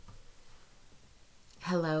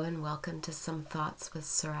Hello and welcome to Some Thoughts with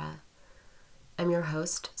Surah. I'm your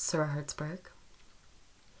host, Surah Hertzberg.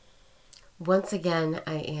 Once again,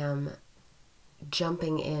 I am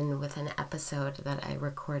jumping in with an episode that I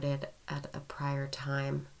recorded at a prior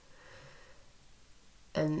time.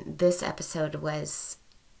 And this episode was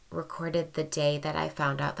recorded the day that I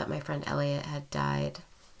found out that my friend Elliot had died.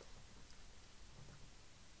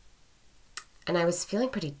 And I was feeling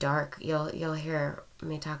pretty dark. You'll hear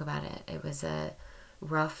me talk about it. It was a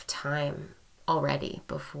rough time already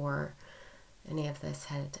before any of this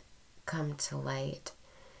had come to light.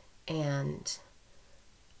 And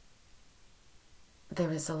there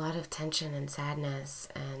was a lot of tension and sadness,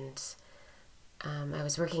 and I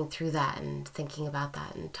was working through that and thinking about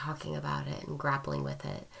that and talking about it and grappling with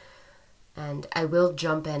it. And I will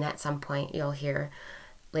jump in at some point, you'll hear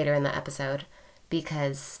later in the episode,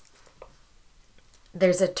 because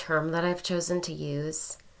there's a term that I've chosen to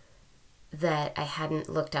use that I hadn't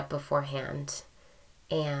looked up beforehand,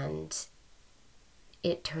 and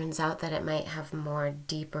it turns out that it might have more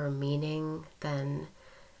deeper meaning than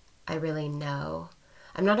I really know.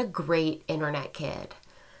 I'm not a great internet kid.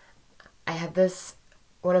 I had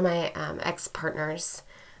one of my ex-partners,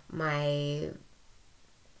 my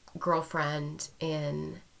girlfriend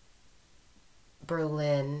in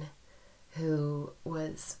Berlin, who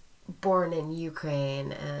was born in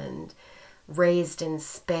Ukraine and raised in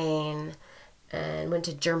Spain and went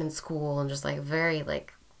to German school and just very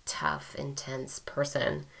tough, intense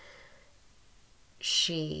person.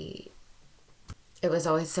 It was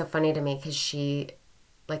always so funny to me because she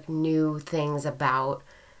knew things about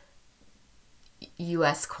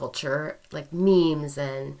US culture, memes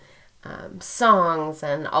and songs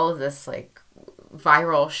and all of this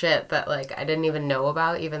viral shit that I didn't even know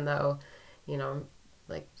about, even though,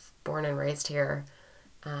 born and raised here.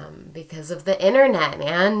 Because of the internet,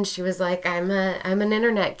 man. She was like, I'm an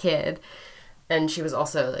internet kid. And she was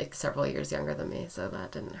also several years younger than me, so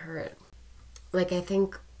that didn't hurt. I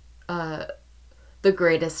think the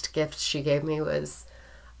greatest gift she gave me was,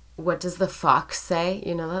 "What does the fox say?"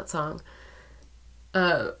 You know that song?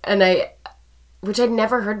 Which I'd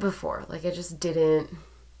never heard before. I just didn't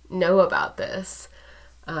know about this.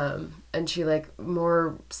 And she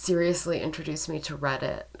more seriously introduced me to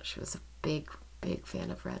Reddit. She was a big fan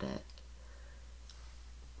of Reddit.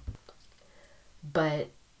 But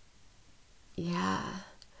yeah,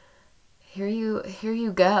 here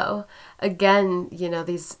you go again.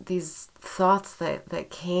 These thoughts that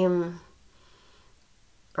came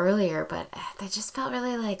earlier, but they just felt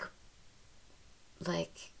really like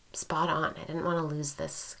spot on. I didn't want to lose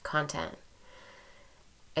this content,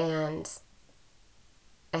 and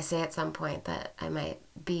I say at some point that I might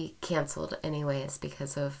be canceled anyways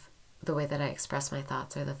because of the way that I express my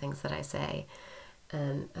thoughts or the things that I say.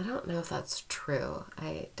 And I don't know if that's true.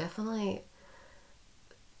 I definitely,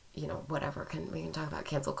 whatever, we can talk about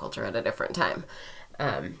cancel culture at a different time.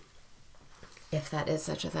 If that is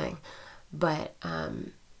such a thing. But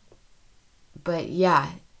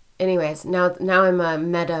yeah, anyways, now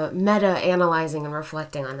I'm meta analyzing and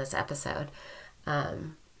reflecting on this episode.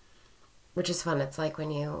 Which is fun. It's like when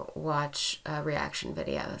you watch reaction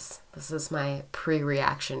videos. This is my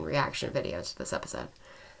pre-reaction video to this episode.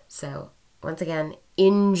 So, once again,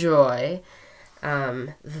 enjoy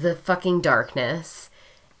the fucking darkness,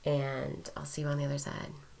 and I'll see you on the other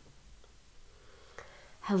side.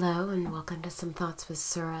 Hello, and welcome to Some Thoughts with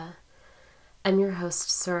Surah. I'm your host,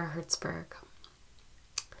 Surah Hertzberg.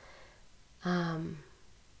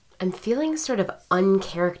 I'm feeling sort of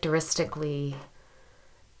uncharacteristically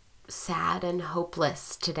sad and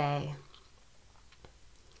hopeless today.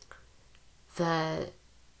 The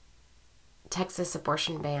Texas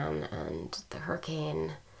abortion ban and the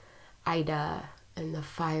Hurricane Ida and the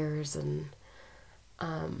fires and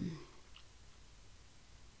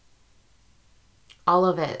all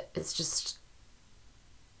of it is just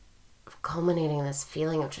culminating in this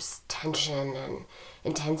feeling of just tension and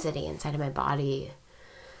intensity inside of my body.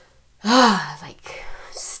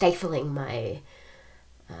 Stifling my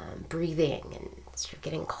breathing and sort of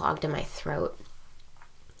getting clogged in my throat.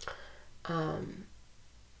 And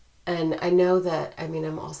I know that,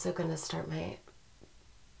 I'm also going to start my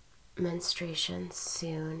menstruation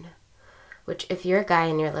soon, which if you're a guy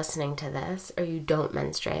and you're listening to this, or you don't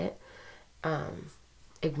menstruate,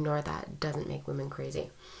 ignore that. It doesn't make women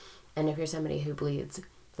crazy. And if you're somebody who bleeds,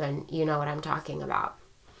 then you know what I'm talking about.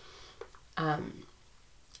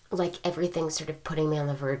 Everything's sort of putting me on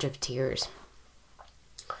the verge of tears.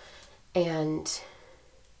 And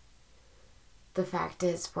the fact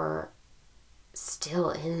is, we're still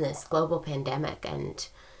in this global pandemic, and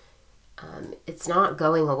it's not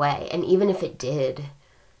going away. And even if it did,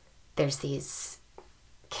 there's these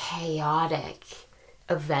chaotic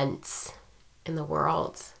events in the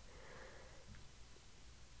world.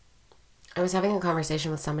 I was having a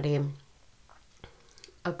conversation with somebody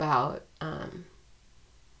about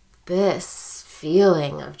this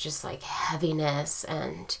feeling of just like heaviness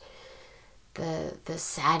and the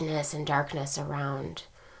sadness and darkness around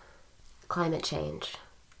climate change,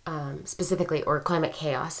 specifically, or climate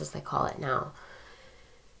chaos as they call it now.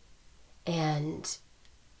 And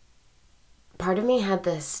part of me had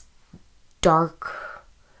this dark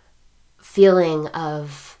feeling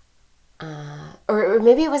of, or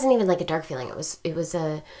maybe it wasn't even like a dark feeling. It was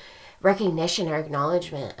a recognition or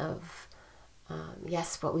acknowledgement of,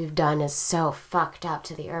 yes, what we've done is so fucked up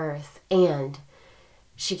to the earth, and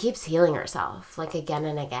she keeps healing herself like again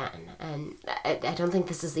and again. And I don't think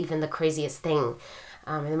this is even the craziest thing,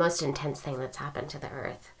 the most intense thing that's happened to the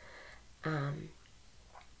earth. And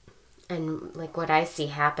like what I see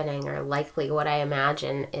happening, or likely what I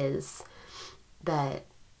imagine, is that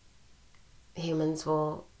humans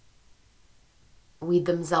will weed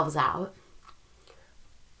themselves out,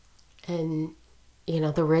 and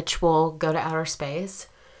the rich will go to outer space,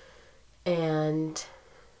 and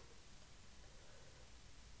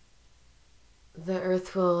the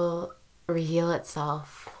earth will reheal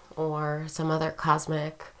itself, or some other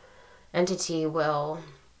cosmic entity will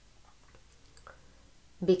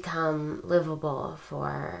become livable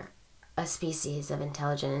for a species of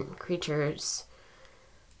intelligent creatures,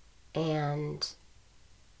 and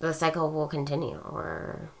the cycle will continue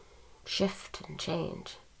or shift and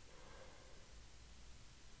change.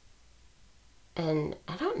 And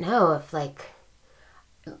I don't know if, like,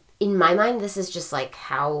 in my mind, this is just like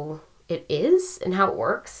how it is and how it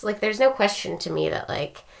works. Like, there's no question to me that,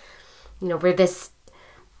 like, we're this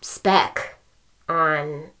speck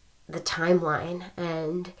on the timeline,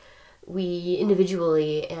 and we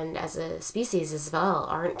individually and as a species as well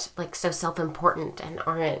aren't like so self-important and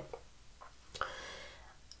aren't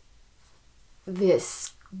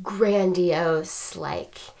this grandiose,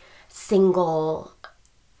 like, single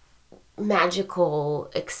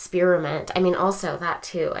magical experiment. I mean, also that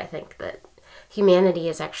too, I think that humanity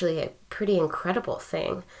is actually a pretty incredible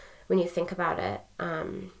thing when you think about it.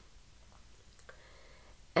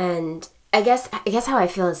 And I guess how I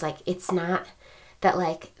feel is like, it's not that,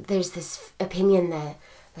 like, there's this opinion that,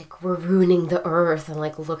 like, we're ruining the earth and,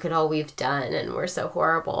 like, look at all we've done and we're so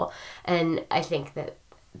horrible. And I think that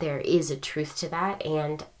there is a truth to that,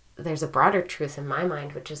 and there's a broader truth in my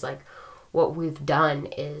mind, which is like, what we've done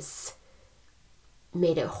is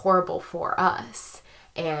made it horrible for us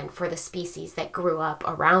and for the species that grew up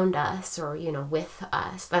around us, or with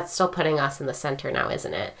us. That's still putting us in the center now,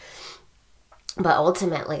 isn't it? But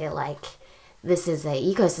ultimately, like, this is an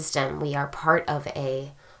ecosystem. We are part of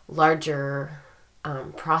a larger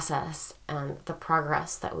process, and the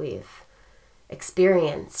progress that we've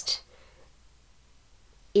experienced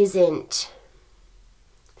isn't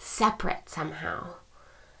separate somehow,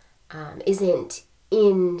 isn't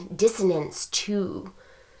in dissonance to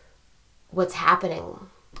what's happening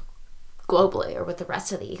globally or with the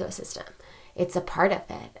rest of the ecosystem. It's a part of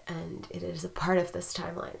it, and it is a part of this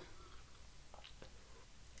timeline.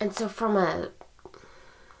 And so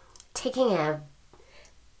taking a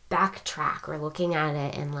backtrack, or looking at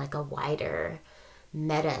it in like a wider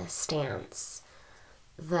meta stance,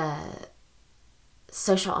 the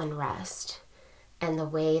social unrest and the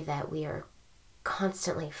way that we are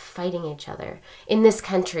constantly fighting each other in this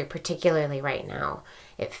country, particularly right now,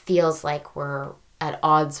 it feels like we're at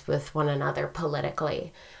odds with one another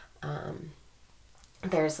politically.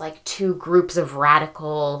 There's like two groups of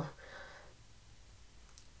radical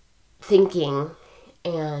thinking,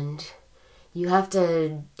 and you have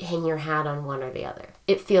to hang your hat on one or the other,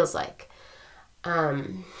 it feels like.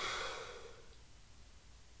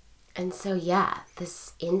 And so, yeah,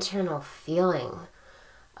 this internal feeling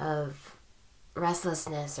of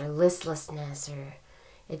restlessness or listlessness or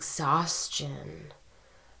exhaustion,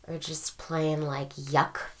 or just plain like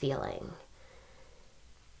yuck feeling,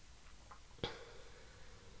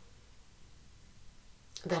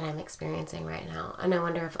 that I'm experiencing right now. And I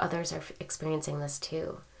wonder if others are experiencing this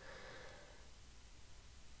too,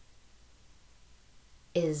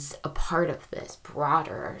 is a part of this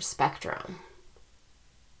broader spectrum.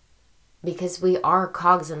 Because we are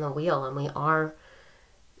cogs in the wheel, and we are,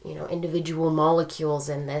 individual molecules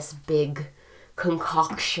in this big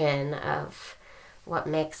concoction of what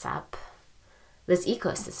makes up this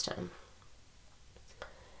ecosystem.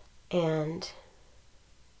 And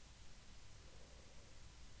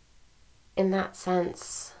in that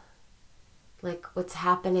sense, like what's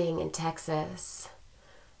happening in Texas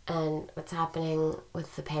and what's happening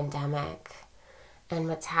with the pandemic and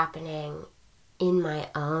what's happening in my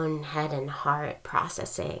own head and heart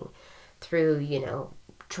processing through,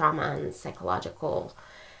 trauma and psychological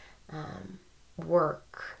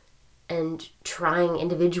work, and trying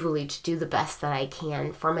individually to do the best that I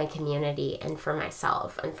can for my community and for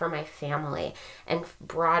myself and for my family and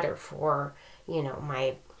broader for,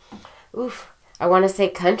 my, I want to say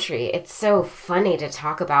country. It's so funny to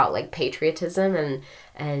talk about like patriotism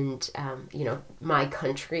and my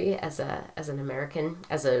country as an American,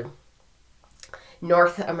 as a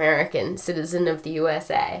North American citizen of the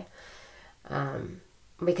USA,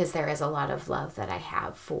 because there is a lot of love that I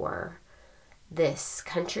have for this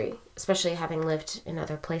country, especially having lived in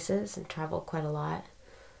other places and traveled quite a lot.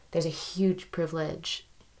 There's a huge privilege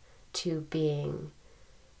to being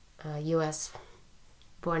U.S.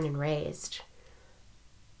 born and raised,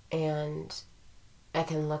 and I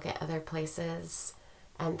can look at other places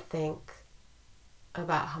and think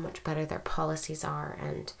about how much better their policies are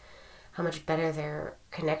and how much better their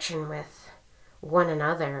connection with one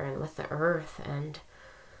another and with the earth and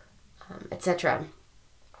etc.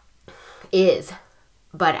 is.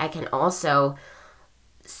 But I can also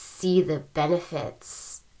see the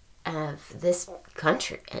benefits of this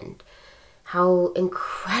country and how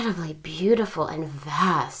incredibly beautiful and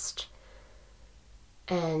vast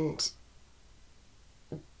and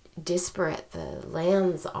disparate the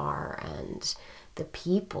lands are, and the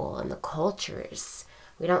people and the cultures.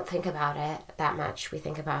 We don't think about it that much. We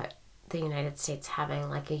think about the United States having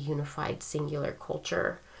like a unified singular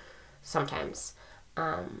culture sometimes.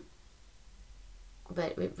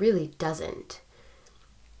 But it really doesn't.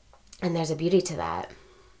 And there's a beauty to that.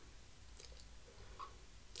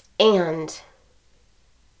 And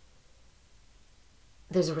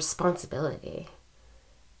there's a responsibility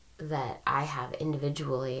that I have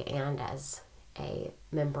individually and as a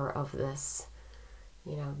member of this,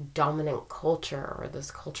 dominant culture, or this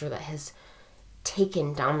culture that has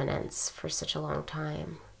taken dominance for such a long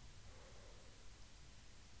time.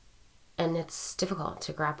 And it's difficult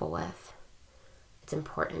to grapple with. It's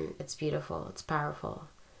important, it's beautiful, it's powerful,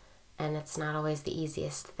 and it's not always the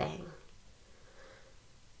easiest thing.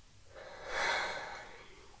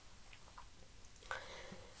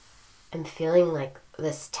 I'm feeling like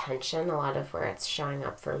this tension, a lot of where it's showing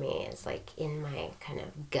up for me is like in my kind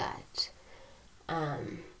of gut.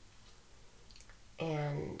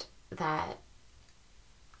 And that,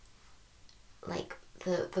 like,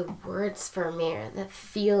 the words for me, or the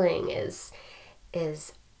feeling is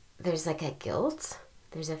there's like a guilt.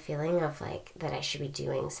 There's a feeling of like that I should be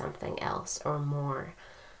doing something else or more.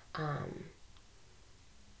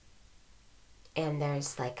 And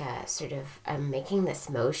there's like a sort of, I'm making this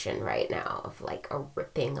motion right now of like a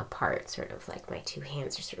ripping apart, sort of like my two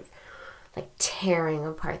hands are sort of like tearing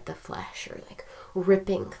apart the flesh, or like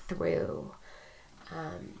ripping through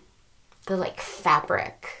the like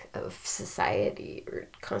fabric of society or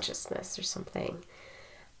consciousness or something.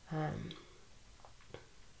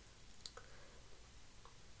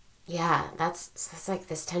 Yeah, that's like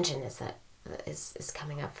this tension is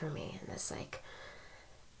coming up for me, and this like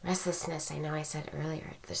restlessness. I know I said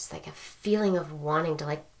earlier, there's like a feeling of wanting to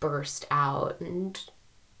like burst out and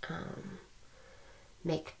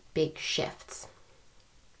make big shifts.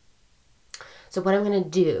 So what I'm going to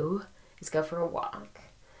do is go for a walk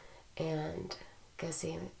and go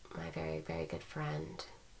see my very, very good friend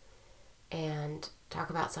and talk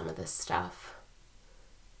about some of this stuff.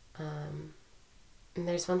 And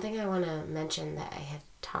there's one thing I want to mention that I had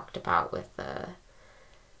talked about with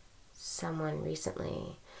someone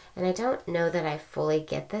recently, and I don't know that I fully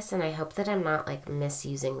get this, and I hope that I'm not like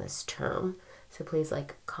misusing this term, so please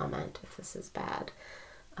like comment if this is bad.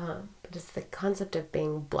 But it's the concept of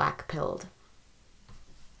being black-pilled.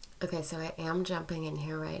 Okay, so I am jumping in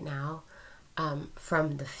here right now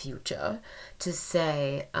from the future to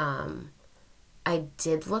say I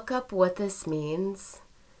did look up what this means,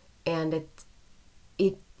 and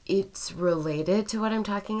it's related to what I'm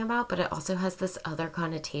talking about, but it also has this other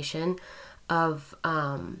connotation of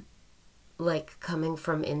like coming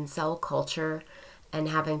from incel culture and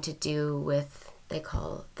having to do with, they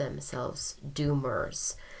call themselves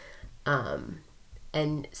doomers.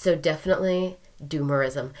 And so definitely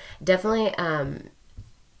doomerism. Definitely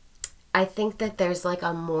I think that there's like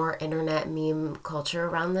a more internet meme culture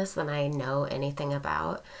around this than I know anything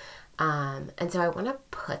about. And so I want to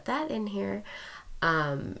put that in here.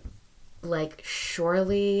 Like,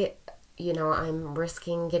 surely, I'm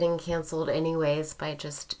risking getting canceled anyways by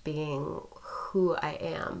just being who I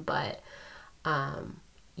am. But,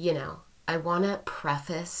 I want to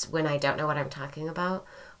preface when I don't know what I'm talking about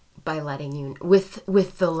by letting you,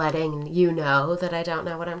 with the letting you know that I don't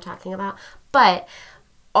know what I'm talking about. But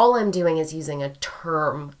all I'm doing is using a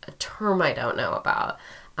term I don't know about,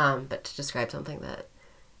 but to describe something that,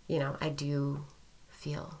 I do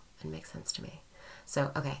feel and makes sense to me.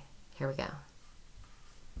 So, okay, here we go.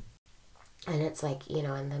 And it's like,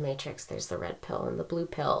 in the Matrix, there's the red pill and the blue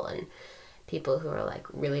pill, and people who are like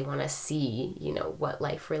really want to see, what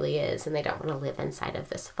life really is, and they don't want to live inside of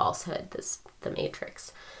this falsehood, the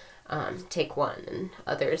Matrix. Take one and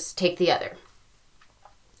others take the other.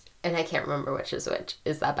 And I can't remember which is which.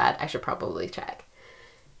 Is that bad? I should probably check.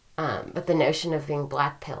 But the notion of being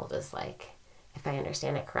black-pilled is like, if I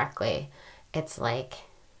understand it correctly, it's like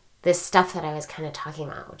this stuff that I was kind of talking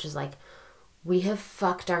about, which is like, we have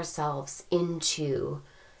fucked ourselves into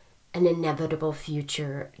an inevitable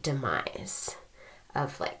future demise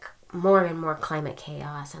of like more and more climate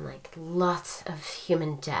chaos and like lots of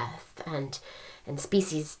human death and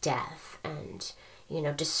species death and,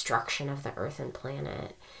 destruction of the earth and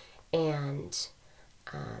planet. And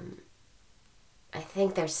I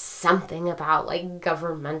think there's something about like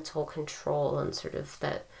governmental control and sort of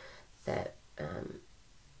that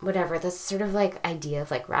whatever, this sort of like idea of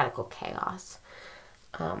like radical chaos.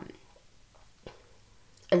 And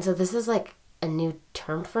so this is like a new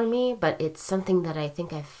term for me, but it's something that I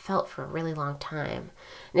think I've felt for a really long time.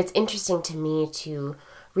 And it's interesting to me to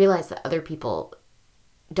realize that other people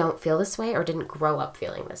don't feel this way or didn't grow up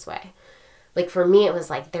feeling this way. Like for me, it was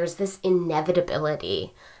like there's this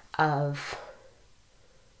inevitability of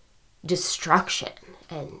destruction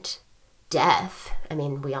and death. I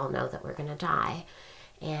mean, we all know that we're going to die,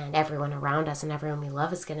 and everyone around us and everyone we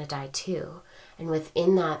love is going to die too. And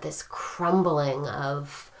within that, this crumbling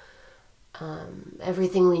of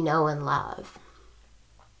everything we know and love.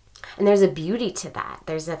 And there's a beauty to that.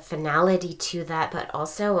 There's a finality to that, but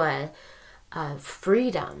also a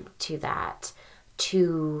freedom to that,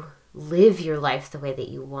 to live your life the way that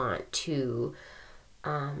you want, to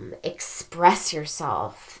express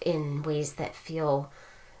yourself in ways that feel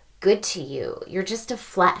good to you. You're just a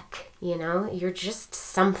fleck, You're just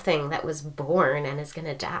something that was born and is going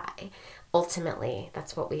to die. Ultimately,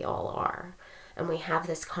 that's what we all are. And we have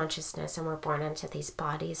this consciousness, and we're born into these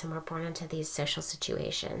bodies, and we're born into these social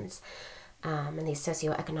situations, and these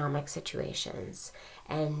socioeconomic situations.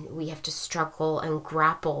 And we have to struggle and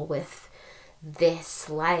grapple with this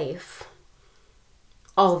life.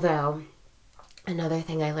 Although, another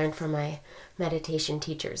thing I learned from my meditation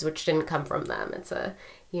teachers, which didn't come from them, it's a,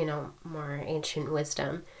 more ancient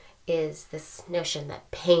wisdom, is this notion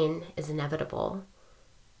that pain is inevitable,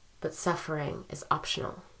 but suffering is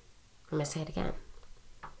optional. I'm going to say it again.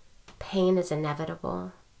 Pain is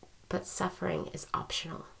inevitable, but suffering is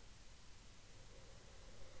optional.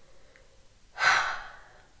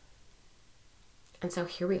 And so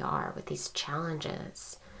here we are with these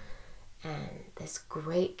challenges and this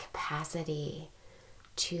great capacity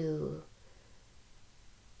to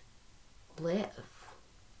live,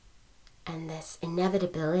 and this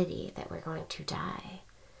inevitability that we're going to die.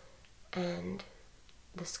 And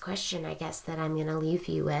this question, I guess, that I'm going to leave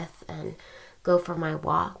you with and go for my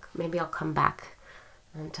walk. Maybe I'll come back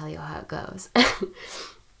and tell you how it goes.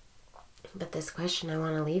 But this question I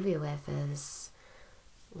want to leave you with is,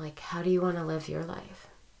 like, how do you want to live your life?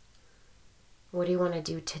 What do you want to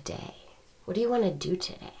do today? What do you want to do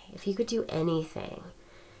today? If you could do anything,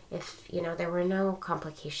 if, there were no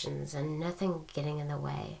complications and nothing getting in the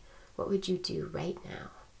way, what would you do right now?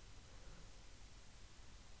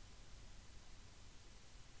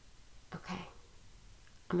 Okay.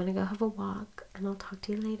 I'm going to go have a walk, and I'll talk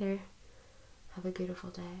to you later. Have a beautiful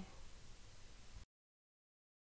day.